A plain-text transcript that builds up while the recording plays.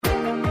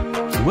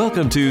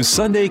Welcome to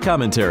Sunday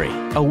Commentary,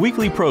 a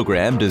weekly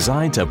program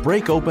designed to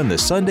break open the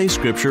Sunday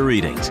Scripture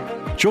readings.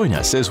 Join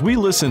us as we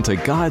listen to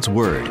God's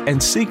Word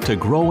and seek to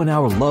grow in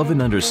our love and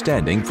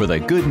understanding for the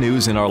good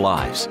news in our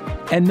lives.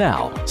 And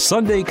now,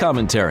 Sunday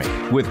Commentary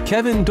with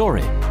Kevin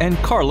Doran and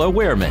Carla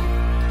Wehrman.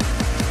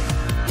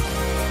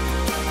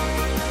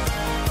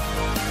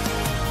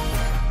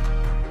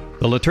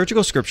 The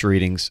liturgical scripture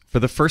readings for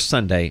the first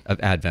Sunday of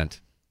Advent.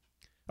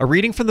 A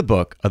reading from the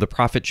book of the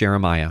prophet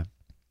Jeremiah.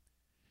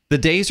 The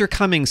days are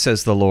coming,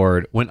 says the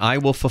Lord, when I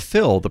will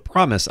fulfill the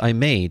promise I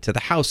made to the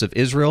house of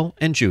Israel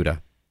and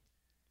Judah.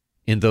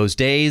 In those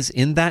days,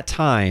 in that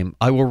time,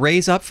 I will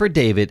raise up for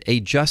David a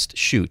just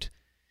shoot.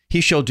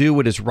 He shall do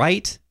what is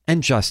right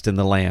and just in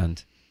the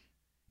land.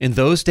 In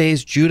those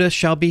days, Judah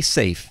shall be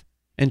safe,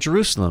 and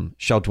Jerusalem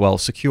shall dwell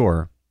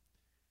secure.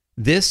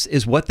 This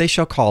is what they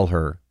shall call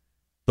her,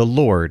 the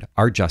Lord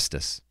our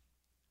justice.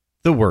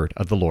 The word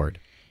of the Lord.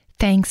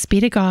 Thanks be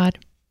to God.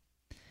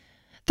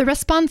 The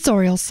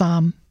responsorial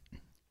psalm.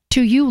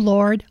 To you,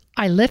 Lord,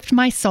 I lift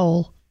my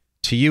soul.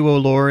 To you, O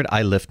Lord,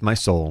 I lift my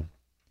soul.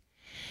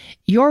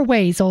 Your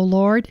ways, O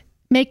Lord,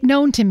 make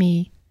known to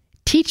me.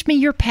 Teach me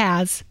your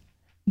paths.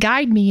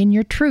 Guide me in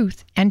your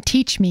truth and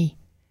teach me.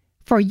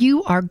 For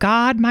you are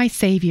God, my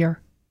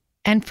Savior,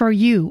 and for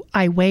you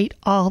I wait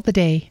all the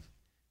day.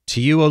 To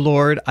you, O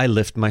Lord, I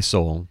lift my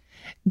soul.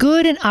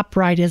 Good and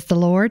upright is the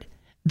Lord.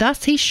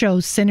 Thus he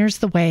shows sinners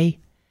the way.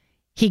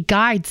 He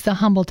guides the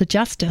humble to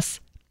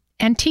justice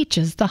and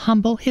teaches the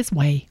humble his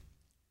way.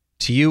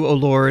 To you, O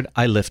Lord,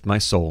 I lift my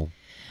soul.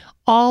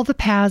 All the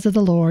paths of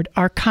the Lord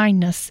are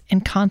kindness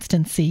and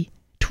constancy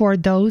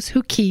toward those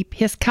who keep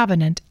his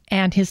covenant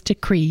and his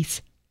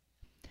decrees.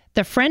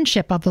 The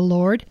friendship of the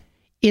Lord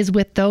is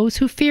with those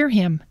who fear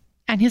him,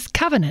 and his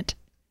covenant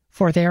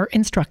for their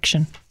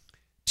instruction.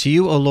 To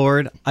you, O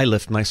Lord, I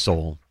lift my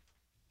soul.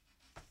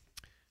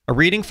 A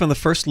reading from the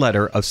first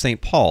letter of St.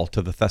 Paul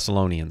to the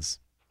Thessalonians.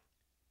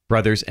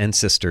 Brothers and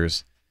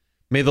sisters,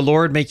 may the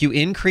Lord make you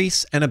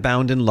increase and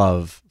abound in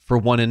love for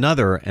one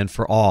another and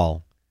for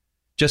all,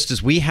 just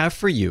as we have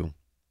for you,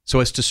 so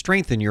as to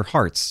strengthen your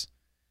hearts,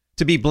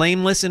 to be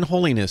blameless in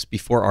holiness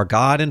before our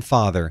God and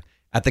Father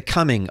at the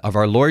coming of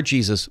our Lord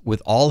Jesus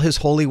with all his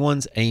holy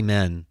ones.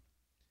 Amen.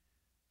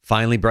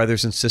 Finally,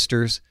 brothers and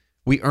sisters,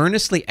 we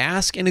earnestly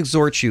ask and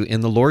exhort you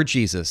in the Lord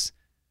Jesus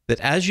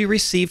that as you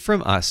receive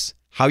from us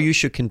how you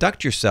should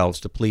conduct yourselves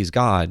to please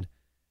God,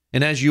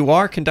 and as you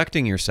are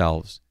conducting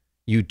yourselves,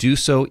 you do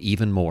so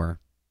even more.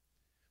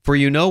 For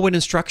you know what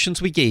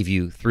instructions we gave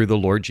you through the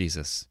Lord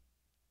Jesus.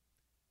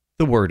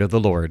 The word of the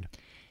Lord.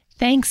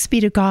 Thanks be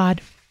to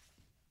God.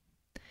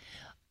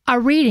 A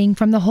reading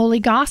from the Holy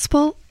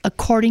Gospel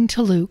according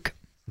to Luke.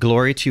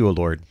 Glory to you, O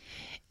Lord.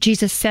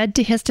 Jesus said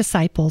to his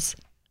disciples,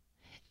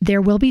 "There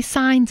will be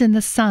signs in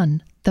the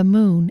sun, the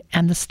moon,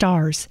 and the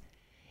stars,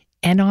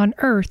 and on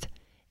earth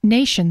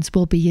nations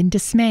will be in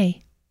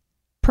dismay,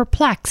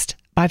 perplexed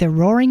by the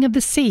roaring of the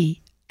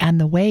sea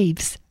and the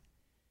waves.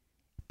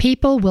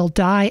 People will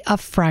die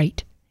of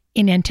fright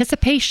in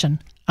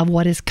anticipation of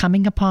what is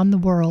coming upon the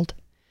world,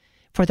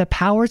 for the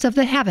powers of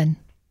the heaven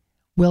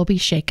will be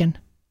shaken.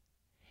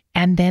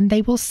 And then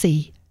they will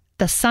see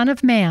the Son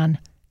of Man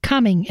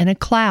coming in a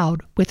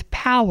cloud with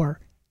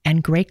power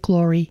and great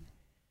glory.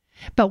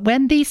 But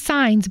when these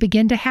signs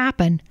begin to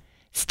happen,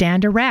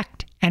 stand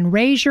erect and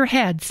raise your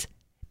heads,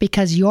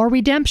 because your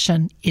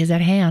redemption is at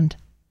hand.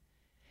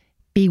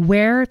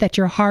 Beware that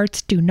your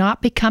hearts do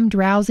not become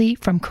drowsy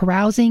from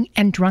carousing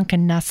and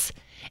drunkenness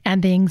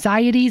and the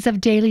anxieties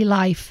of daily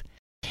life,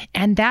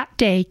 and that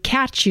day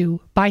catch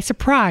you by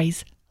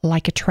surprise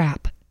like a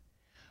trap.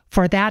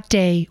 For that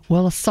day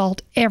will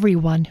assault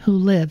everyone who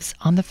lives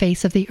on the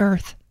face of the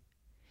earth.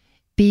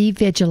 Be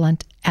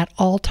vigilant at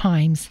all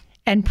times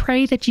and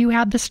pray that you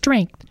have the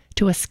strength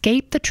to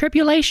escape the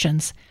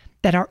tribulations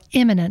that are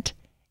imminent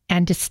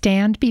and to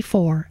stand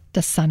before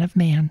the Son of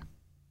Man."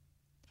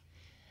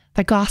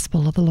 The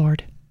Gospel of the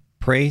Lord.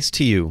 Praise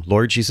to you,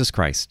 Lord Jesus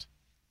Christ.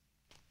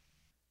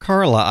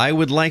 Carla, I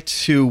would like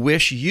to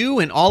wish you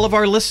and all of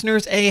our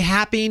listeners a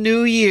Happy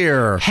New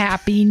Year.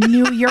 Happy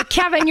New Year.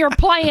 Kevin, you're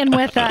playing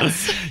with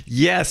us.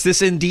 Yes,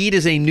 this indeed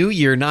is a new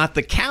year, not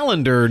the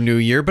calendar new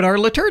year, but our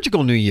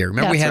liturgical new year.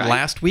 Remember, we had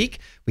last week,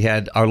 we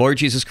had our Lord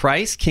Jesus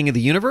Christ, King of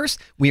the universe.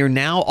 We are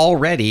now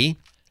already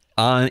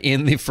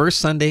in the first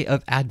Sunday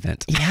of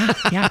Advent.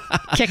 Yeah.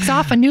 Kicks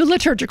off a new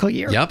liturgical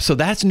year. Yep, so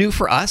that's new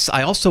for us.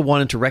 I also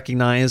wanted to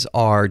recognize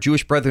our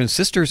Jewish brothers and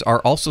sisters are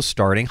also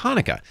starting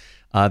Hanukkah.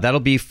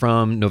 That'll be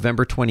from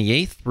November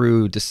 28th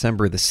through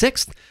December the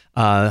 6th.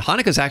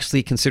 Hanukkah is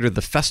actually considered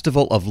the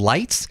Festival of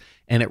Lights,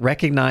 and it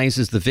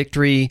recognizes the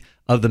victory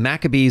of the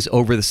Maccabees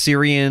over the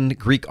Syrian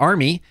Greek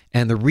army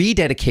and the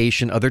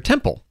rededication of their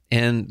temple.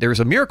 And there's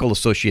a miracle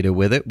associated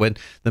with it. When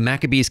the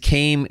Maccabees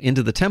came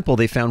into the temple,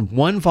 they found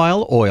one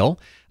vial of oil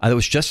that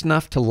was just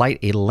enough to light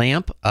a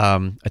lamp,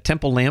 a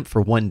temple lamp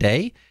for one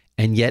day,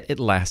 and yet it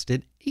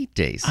lasted 8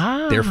 days.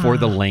 Therefore,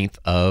 the length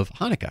of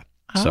Hanukkah.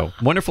 So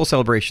wonderful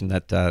celebration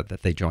that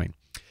they join.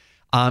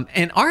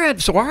 And our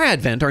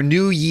Advent, our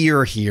new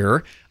year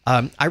here,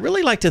 I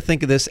really like to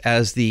think of this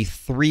as the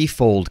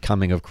threefold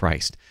coming of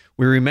Christ.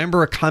 We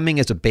remember a coming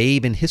as a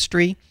babe in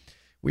history.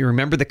 We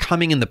remember the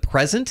coming in the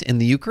present in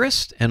the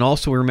Eucharist, and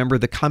also we remember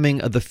the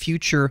coming of the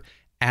future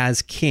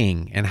as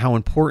King, and how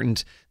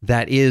important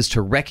that is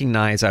to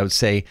recognize, I would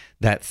say,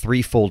 that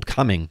threefold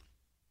coming.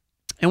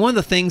 And one of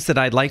the things that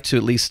I'd like to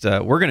at least,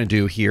 we're going to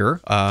do here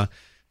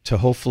to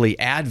hopefully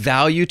add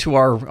value to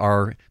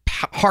our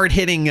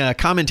hard-hitting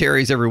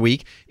commentaries every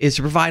week is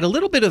to provide a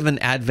little bit of an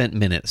Advent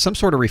minute, some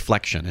sort of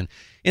reflection. And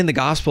in the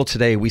gospel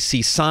today, we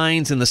see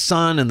signs in the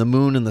sun and the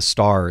moon and the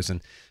stars.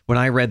 And when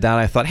I read that,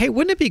 I thought, hey,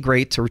 wouldn't it be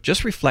great to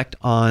just reflect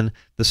on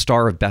the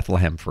Star of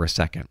Bethlehem for a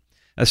second?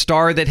 A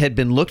star that had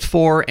been looked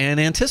for and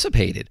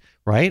anticipated,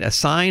 right? A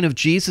sign of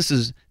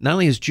Jesus' not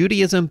only his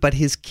Judaism, but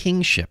his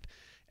kingship.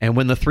 And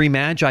when the three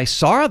magi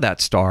saw that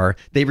star,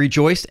 they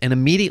rejoiced and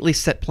immediately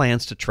set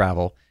plans to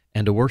travel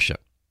and to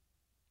worship.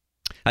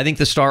 I think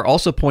the star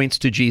also points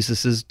to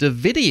Jesus'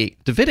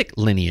 Davidic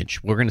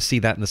lineage. We're going to see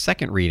that in the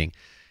second reading.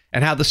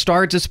 And how the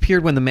star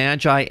disappeared when the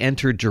Magi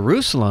entered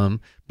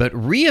Jerusalem, but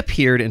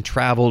reappeared and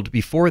traveled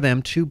before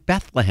them to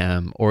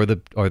Bethlehem, or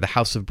the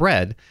house of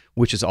bread,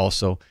 which is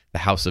also the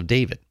house of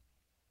David.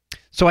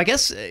 So I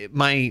guess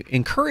my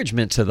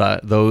encouragement to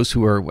those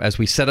who are, as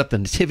we set up the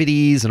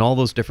nativities and all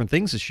those different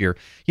things this year,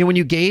 when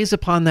you gaze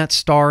upon that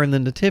star in the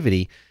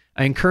nativity,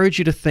 I encourage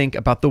you to think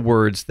about the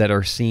words that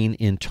are seen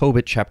in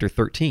Tobit chapter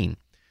 13.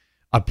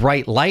 A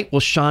bright light will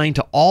shine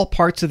to all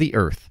parts of the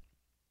earth.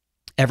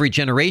 Every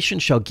generation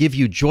shall give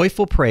you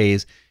joyful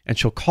praise and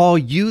shall call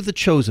you the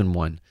chosen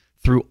one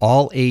through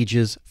all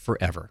ages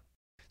forever.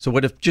 So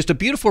what if just a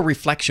beautiful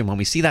reflection when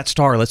we see that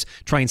star. Let's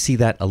try and see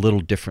that a little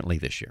differently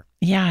this year.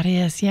 Yeah, it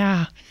is.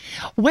 Yeah.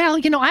 Well,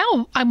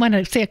 I want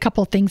to say a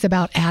couple of things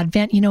about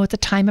Advent. It's a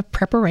time of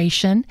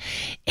preparation,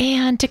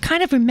 and to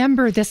kind of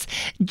remember this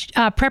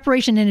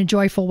preparation in a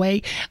joyful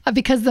way,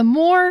 because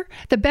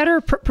the better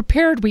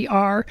prepared we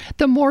are,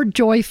 the more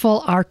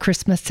joyful our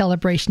Christmas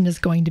celebration is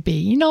going to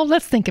be.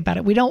 Let's think about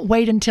it. We don't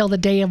wait until the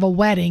day of a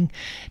wedding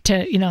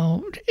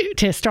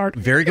to start.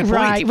 Very good point.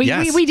 Right.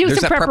 We do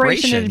some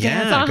preparation in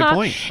advance. Yeah, good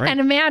point. Right.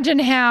 And imagine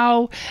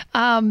how,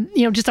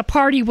 just a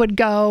party would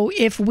go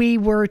if we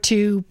were to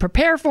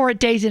prepare for it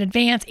days in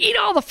advance, eat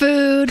all the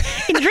food,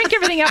 and drink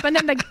everything up, and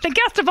then the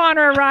guest of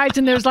honor arrives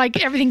and there's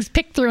like everything's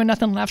picked through and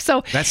nothing left.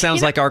 So that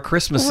sounds like our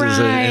Christmas is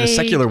in a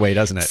secular way,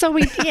 doesn't it? So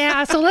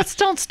so let's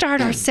don't start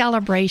our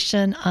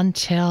celebration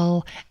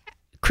until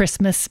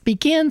Christmas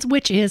begins,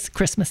 which is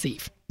Christmas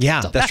Eve.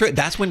 Yeah, so that's right.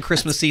 That's when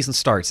Christmas season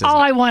starts. All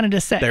I wanted to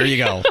say. There you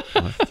go.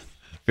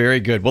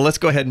 Very good. Well, let's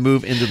go ahead and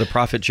move into the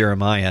prophet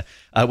Jeremiah.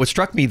 What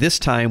struck me this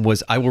time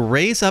was, I will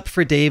raise up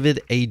for David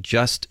a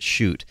just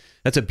shoot.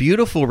 That's a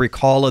beautiful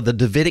recall of the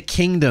Davidic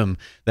kingdom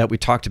that we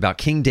talked about,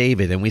 King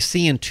David. And we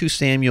see in 2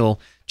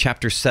 Samuel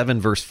chapter 7,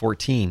 verse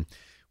 14,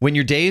 when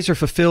your days are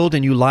fulfilled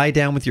and you lie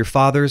down with your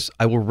fathers,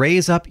 I will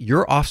raise up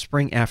your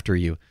offspring after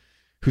you,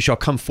 who shall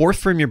come forth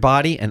from your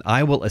body, and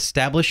I will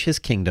establish his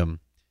kingdom.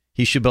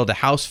 He shall build a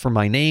house for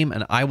my name,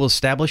 and I will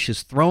establish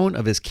his throne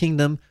of his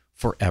kingdom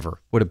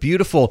forever. What a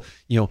beautiful,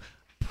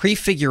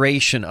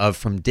 prefiguration of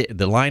from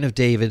the line of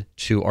David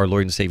to our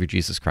Lord and Savior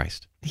Jesus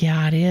Christ.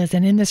 Yeah, it is.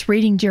 And in this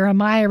reading,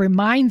 Jeremiah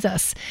reminds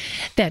us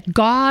that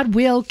God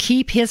will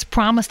keep his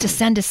promise to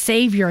send a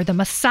Savior, the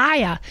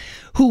Messiah,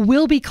 who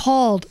will be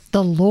called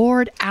the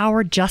Lord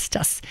our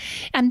Justice.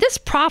 And this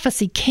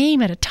prophecy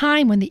came at a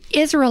time when the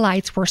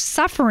Israelites were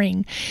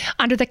suffering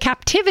under the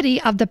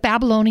captivity of the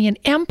Babylonian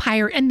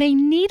Empire, and they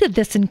needed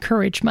this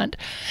encouragement.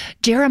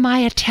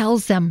 Jeremiah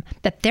tells them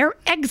that their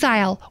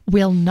exile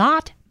will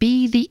not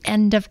be the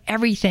end of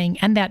everything,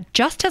 and that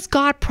just as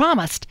God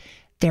promised,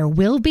 there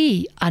will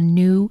be a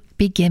new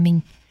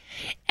beginning.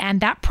 And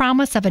that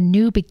promise of a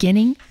new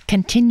beginning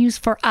continues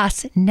for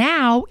us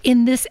now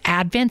in this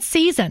Advent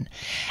season.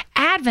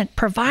 Advent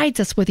provides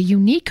us with a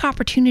unique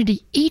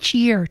opportunity each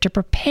year to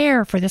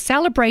prepare for the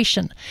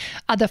celebration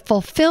of the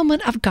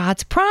fulfillment of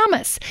God's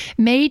promise,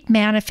 made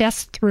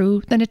manifest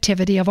through the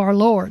nativity of our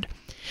Lord.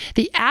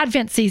 The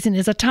Advent season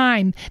is a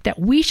time that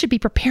we should be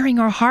preparing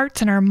our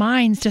hearts and our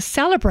minds to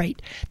celebrate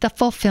the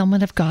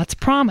fulfillment of God's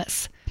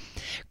promise.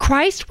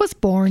 Christ was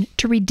born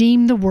to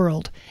redeem the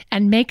world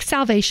and make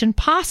salvation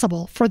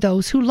possible for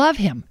those who love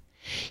him.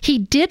 He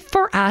did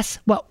for us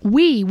what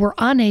we were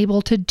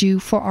unable to do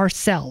for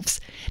ourselves.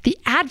 The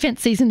Advent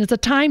season is a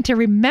time to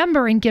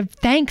remember and give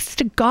thanks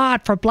to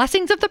God for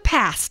blessings of the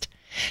past,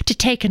 to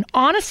take an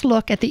honest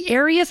look at the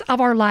areas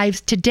of our lives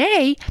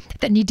today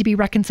that need to be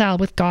reconciled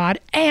with God,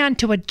 and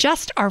to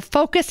adjust our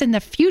focus in the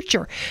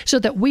future so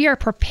that we are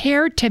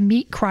prepared to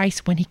meet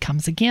Christ when he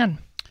comes again.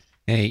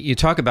 Hey, you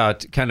talk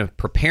about kind of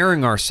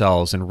preparing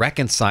ourselves and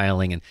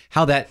reconciling, and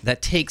how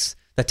that takes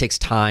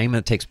time and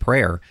it takes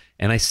prayer.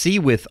 And I see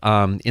with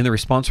in the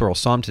responsorial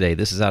psalm today,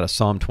 this is out of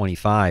Psalm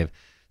 25,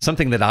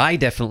 something that I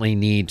definitely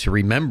need to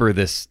remember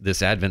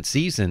this Advent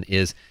season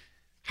is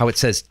how it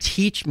says,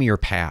 teach me your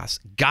paths,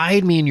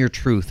 guide me in your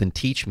truth, and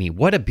teach me.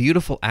 What a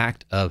beautiful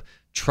act of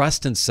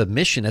trust and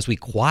submission as we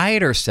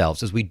quiet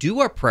ourselves, as we do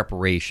our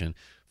preparation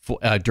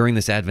during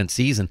this Advent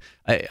season.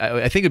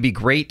 I think it'd be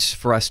great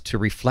for us to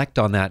reflect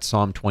on that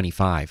Psalm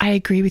 25. I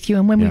agree with you.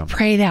 And when we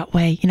pray that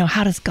way,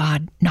 how does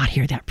God not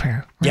hear that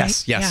prayer? Right?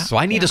 Yes. Yeah. So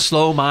I need to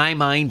slow my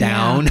mind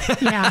down.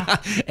 Yeah.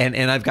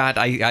 and I've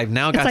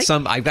now got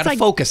to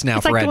focus now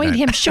it's for like Advent. going to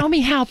him, show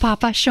me how,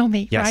 Papa, show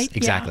me. Yes, right?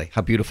 exactly.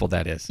 How beautiful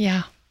that is.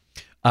 Yeah.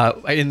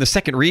 In the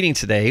second reading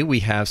today,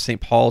 we have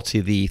St. Paul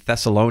to the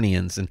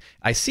Thessalonians, and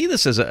I see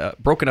this as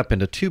broken up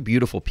into two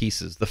beautiful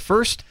pieces. The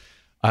first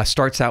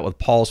starts out with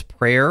Paul's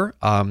prayer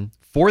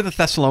for the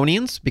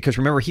Thessalonians, because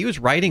remember, he was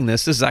writing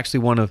this. This is actually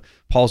one of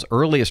Paul's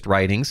earliest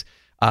writings.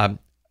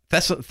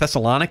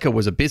 Thessalonica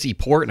was a busy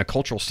port and a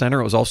cultural center.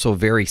 It was also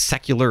very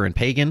secular and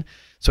pagan.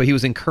 So he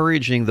was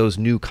encouraging those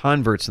new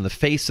converts in the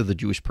face of the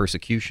Jewish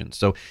persecution.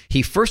 So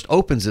he first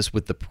opens this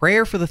with the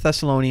prayer for the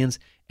Thessalonians,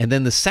 and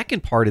then the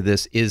second part of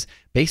this is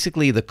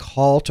basically the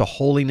call to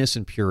holiness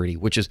and purity,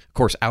 which is, of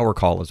course, our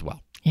call as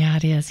well. Yeah,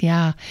 it is.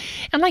 Yeah.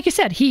 And like you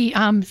said,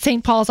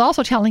 St. Paul is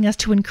also telling us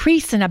to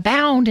increase and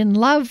abound in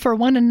love for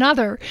one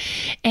another.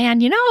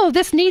 And,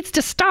 this needs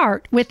to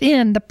start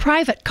within the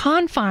private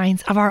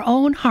confines of our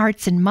own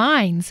hearts and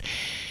minds.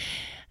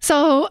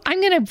 So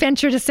I'm going to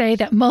venture to say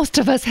that most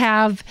of us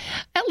have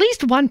at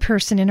least one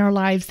person in our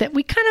lives that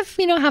we kind of,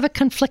 have a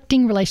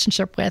conflicting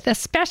relationship with,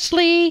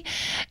 especially,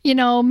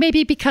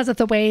 maybe because of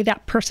the way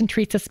that person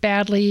treats us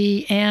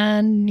badly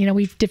and,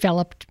 we've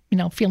developed,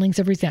 feelings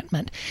of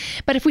resentment.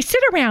 But if we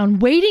sit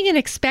around waiting and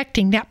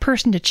expecting that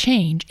person to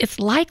change, it's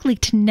likely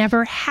to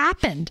never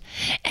happen.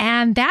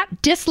 And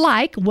that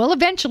dislike will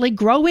eventually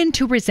grow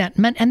into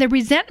resentment, and the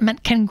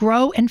resentment can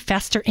grow and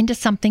fester into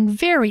something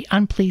very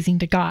unpleasing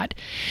to God.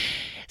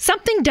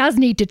 Something does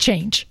need to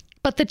change,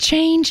 but the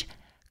change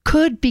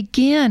could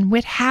begin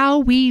with how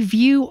we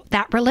view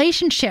that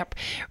relationship.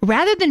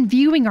 Rather than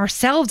viewing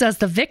ourselves as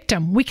the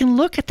victim, we can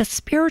look at the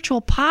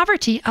spiritual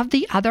poverty of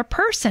the other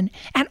person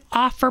and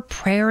offer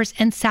prayers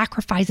and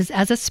sacrifices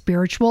as a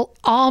spiritual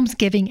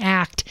almsgiving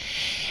act.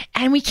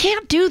 And we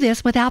can't do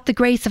this without the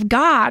grace of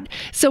God,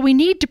 so we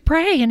need to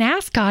pray and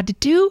ask God to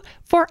do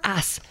for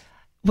us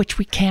which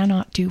we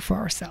cannot do for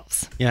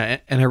ourselves. Yeah,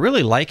 and I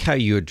really like how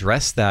you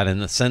address that in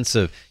the sense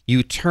of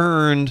you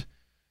turned,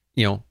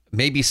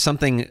 maybe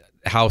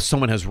how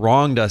someone has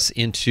wronged us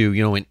into,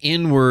 an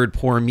inward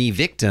poor me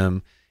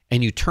victim,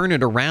 and you turn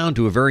it around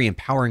to a very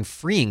empowering,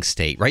 freeing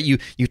state, right?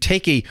 You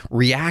take a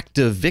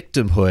reactive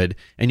victimhood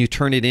and you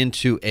turn it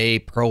into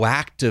a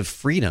proactive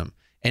freedom.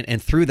 And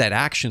through that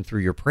action,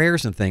 through your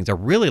prayers and things, I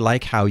really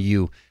like how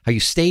you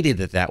stated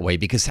it that way,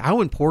 because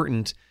how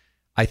important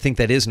I think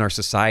that is in our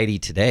society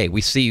today.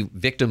 We see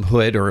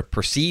victimhood or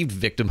perceived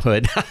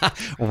victimhood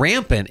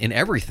rampant in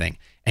everything.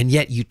 And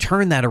yet you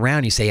turn that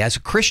around. You say, as a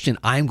Christian,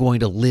 I'm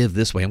going to live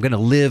this way. I'm going to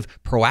live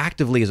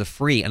proactively as a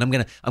free, and I'm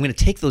going to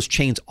take those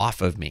chains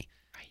off of me.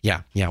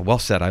 Yeah. Well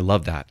said. I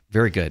love that.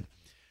 Very good.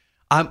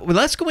 Well,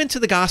 let's go into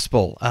the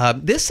gospel.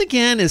 This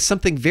again is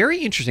something very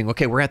interesting.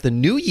 Okay, we're at the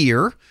new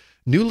year,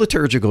 new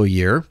liturgical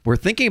year. We're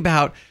thinking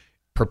about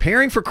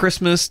preparing for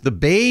Christmas, the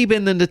babe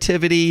in the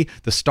nativity,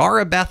 the Star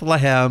of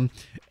Bethlehem,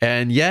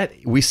 and yet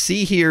we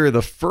see here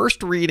the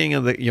first reading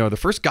of the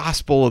first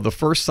gospel of the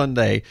first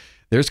Sunday.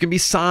 There's going to be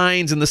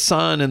signs in the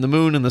sun and the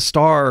moon and the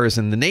stars,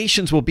 and the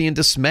nations will be in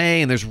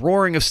dismay, and there's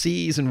roaring of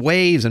seas and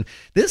waves, and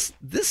this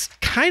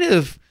kind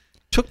of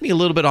took me a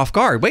little bit off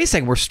guard. Wait a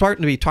second, we're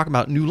starting to be talking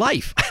about new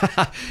life,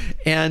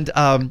 and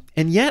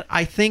yet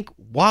I think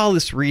while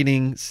this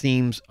reading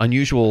seems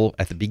unusual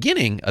at the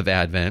beginning of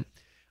Advent.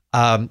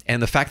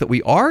 And the fact that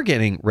we are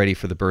getting ready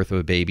for the birth of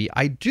a baby,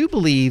 I do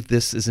believe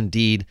this is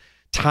indeed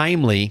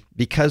timely,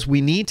 because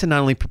we need to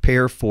not only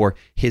prepare for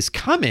his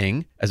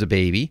coming as a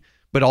baby,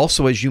 but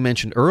also, as you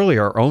mentioned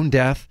earlier, our own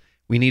death.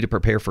 We need to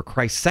prepare for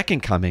Christ's second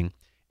coming.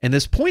 And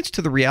this points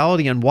to the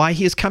reality on why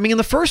he is coming in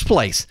the first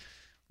place,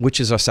 which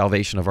is our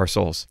salvation of our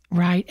souls.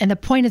 Right. And the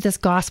point of this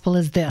gospel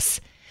is this.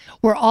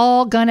 We're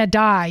all going to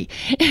die,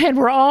 and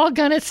we're all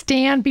going to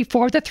stand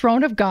before the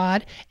throne of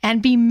God and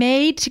be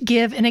made to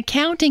give an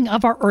accounting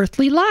of our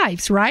earthly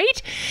lives,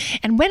 right?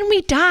 And when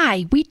we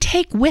die, we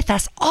take with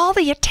us all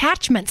the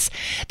attachments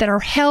that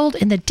are held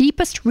in the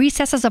deepest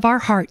recesses of our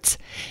hearts.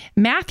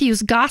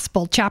 Matthew's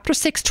Gospel, chapter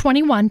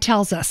 6:21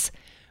 tells us,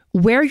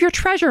 "Where your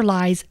treasure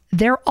lies,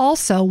 there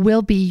also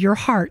will be your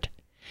heart."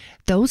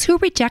 Those who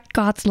reject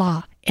God's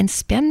law and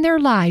spend their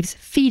lives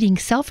feeding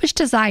selfish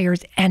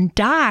desires and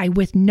die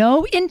with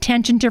no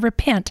intention to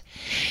repent,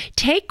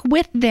 take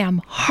with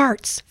them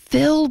hearts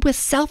filled with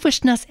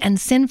selfishness and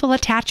sinful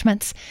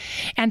attachments,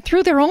 and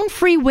through their own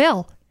free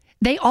will,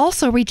 they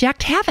also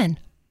reject heaven.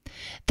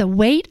 The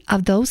weight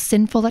of those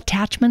sinful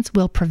attachments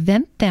will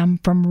prevent them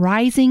from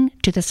rising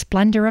to the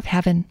splendor of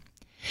heaven.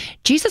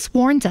 Jesus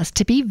warns us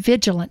to be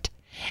vigilant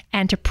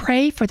and to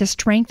pray for the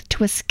strength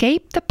to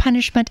escape the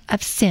punishment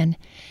of sin,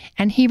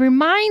 and he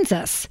reminds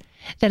us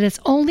that it's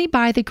only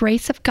by the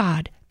grace of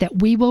God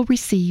that we will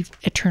receive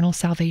eternal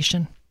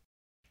salvation.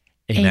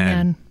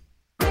 Amen.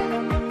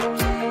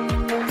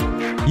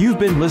 You've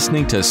been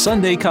listening to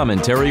Sunday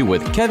Commentary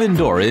with Kevin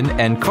Doran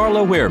and Carla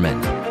Wehrman,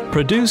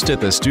 produced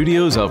at the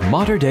studios of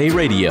Mater Dei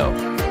Radio.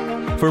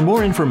 For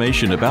more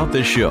information about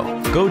this show,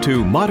 go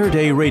to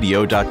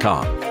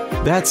matterdayradio.com.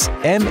 That's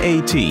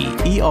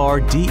MATERDEI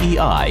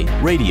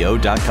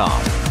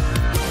radio.com.